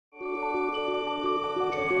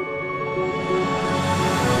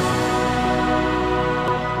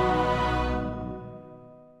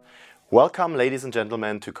Welcome, ladies and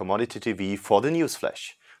gentlemen, to Commodity TV for the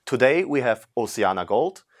Newsflash. Today we have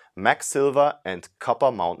OceanaGold, MAG Silver and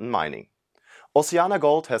Copper Mountain Mining.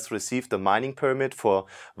 OceanaGold has received a mining permit for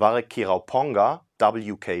Wharekirauponga,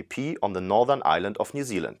 WKP, on the northern island of New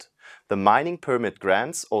Zealand. The mining permit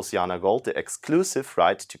grants OceanaGold the exclusive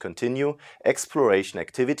right to continue exploration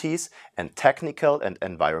activities and technical and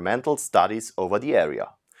environmental studies over the area.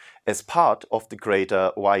 As part of the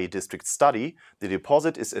Greater Waihi District study, the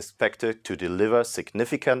deposit is expected to deliver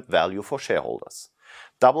significant value for shareholders.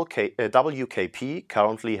 WKP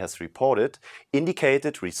currently has reported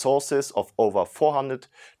indicated resources of over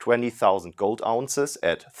 420,000 gold ounces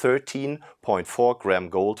at 13.4 gram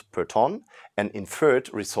gold per ton and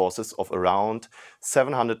inferred resources of around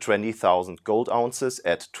 720,000 gold ounces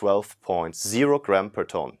at 12.0 gram per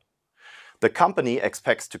ton. The company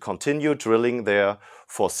expects to continue drilling there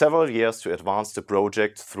for several years to advance the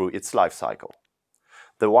project through its life cycle.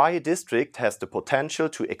 The Waihi District has the potential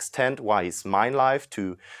to extend Waihi's mine life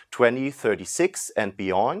to 2036 and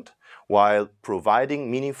beyond, while providing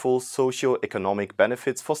meaningful socio-economic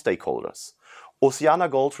benefits for stakeholders.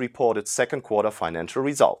 OceanaGold reported second quarter financial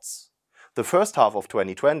results. The first half of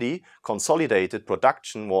 2020, consolidated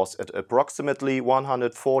production was at approximately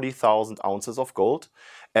 140,000 ounces of gold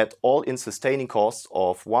at all-in sustaining costs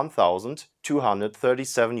of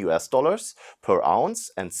 $1,237 per ounce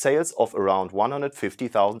and sales of around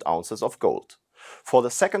 150,000 ounces of gold. For the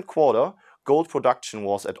second quarter, gold production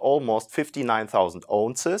was at almost 59,000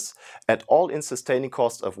 ounces at all-in sustaining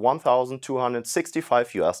cost of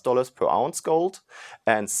 $1,265 per ounce gold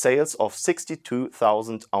and sales of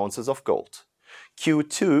 62,000 ounces of gold.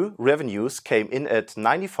 Q2 revenues came in at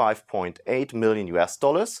 $95.8 million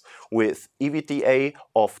with EBITDA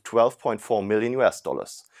of $12.4 million.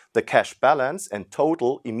 The cash balance and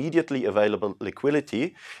total immediately available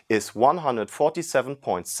liquidity is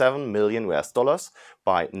 $147.7 million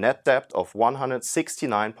by net debt of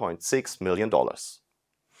 $169.6 million.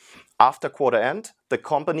 After quarter end, the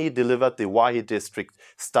company delivered the Waihi District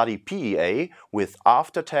Study PEA with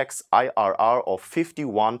after-tax IRR of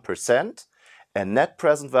 51%, a net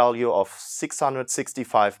present value of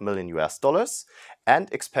 $665 million and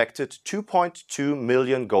expected 2.2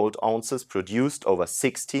 million gold ounces produced over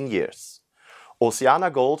 16 years.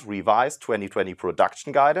 OceanaGold revised 2020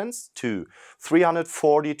 production guidance to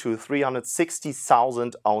 340 to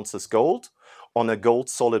 360,000 ounces gold on a gold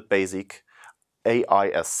solid basic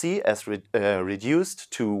AISC as reduced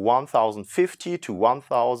to $1,050 to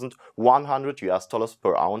 $1,100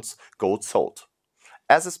 per ounce gold sold.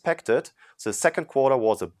 As expected, the second quarter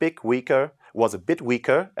was a bit weaker as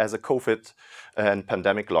a COVID and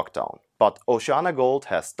pandemic lockdown. But OceanaGold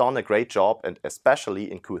has done a great job, and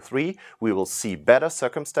especially in Q3 we will see better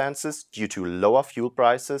circumstances due to lower fuel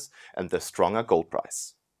prices and the stronger gold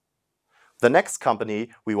price. The next company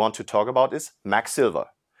we want to talk about is MAG Silver.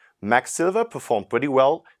 MAG Silver performed pretty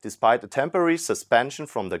well despite a temporary suspension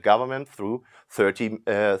from the government through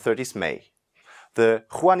 30th May. The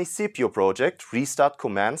Juanicipio project restart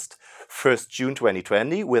commenced 1st June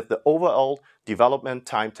 2020 with the overall development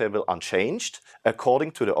timetable unchanged.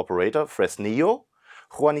 According to the operator Fresnillo,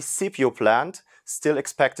 Juanicipio plant still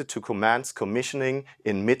expected to commence commissioning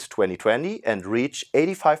in mid-2020 and reach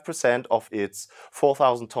 85% of its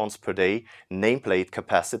 4,000 tons per day nameplate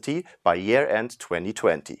capacity by year-end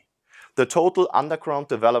 2020. The total underground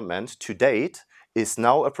development to date is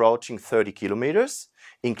now approaching 30 kilometers,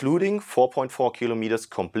 including 4.4 kilometers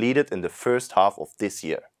completed in the first half of this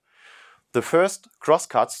year. The first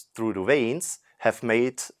crosscuts through the veins have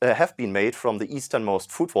been made from the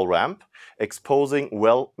easternmost footwall ramp, exposing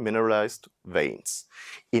well-mineralized veins.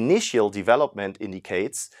 Initial development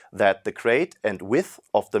indicates that the grade and width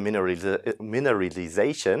of the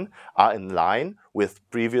mineralization are in line with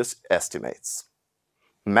previous estimates.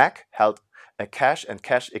 MAG held a cash and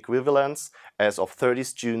cash equivalents as of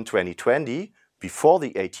 30th June 2020 before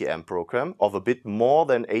the ATM program of a bit more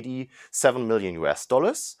than $87 million,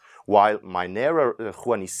 while Minera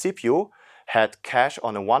Juanicipio had cash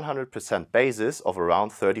on a 100% basis of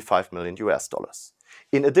around $35 million.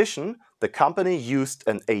 In addition, the company used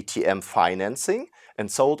an ATM financing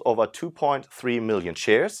and sold over 2.3 million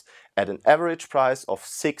shares at an average price of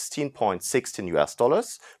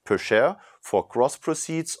 $16.16 per share for gross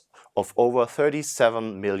proceeds of over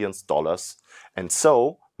 $37 million, and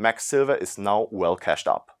so MAG Silver is now well cashed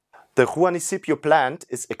up. The Juanicipio plant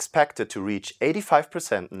is expected to reach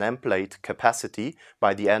 85% nameplate capacity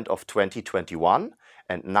by the end of 2021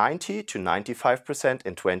 and 90 to 95%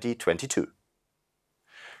 in 2022.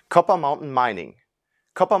 Copper Mountain Mining.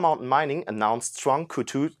 Copper Mountain Mining announced strong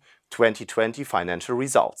Q2 2020 financial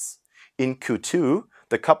results. In Q2,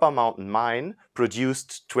 The Copper Mountain mine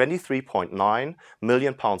produced 23.9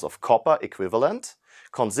 million pounds of copper equivalent,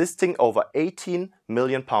 consisting over 18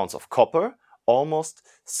 million pounds of copper, almost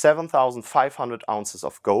 7,500 ounces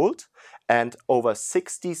of gold, and over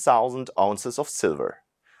 60,000 ounces of silver.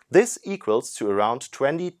 This equals to around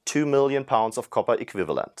 22 million pounds of copper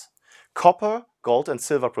equivalent. Copper, gold and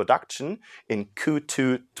silver production in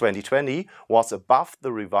Q2 2020 was above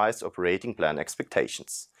the revised operating plan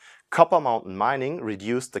expectations. Copper Mountain mining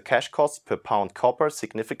reduced the cash cost per pound copper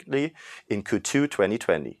significantly in Q2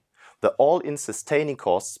 2020. The all-in sustaining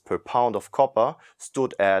costs per pound of copper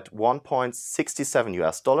stood at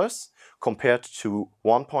 $1.67 compared to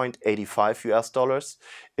 $1.85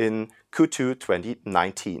 in Q2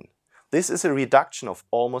 2019. This is a reduction of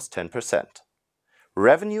almost 10%.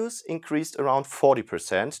 Revenues increased around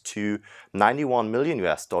 40% to $91 million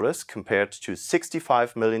compared to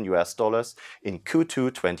 $65 million in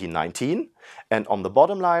Q2 2019. And on the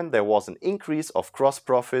bottom line, there was an increase of gross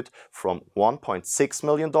profit from $1.6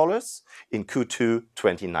 million in Q2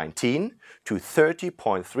 2019 to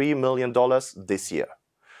 $30.3 million this year.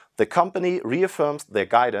 The company reaffirms their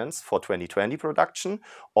guidance for 2020 production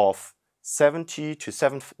of 70 to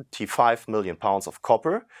 75 million pounds of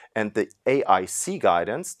copper and the AIC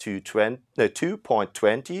guidance to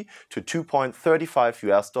 $2.20 to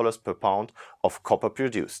 $2.35 per pound of copper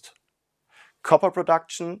produced. Copper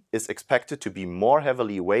production is expected to be more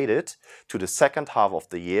heavily weighted to the second half of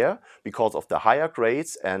the year because of the higher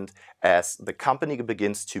grades and as the company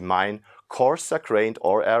begins to mine coarser grained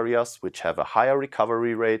ore areas which have a higher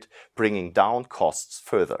recovery rate, bringing down costs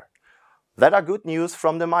further. That are good news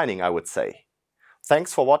from the mining, I would say.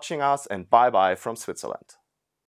 Thanks for watching us and bye-bye from Switzerland.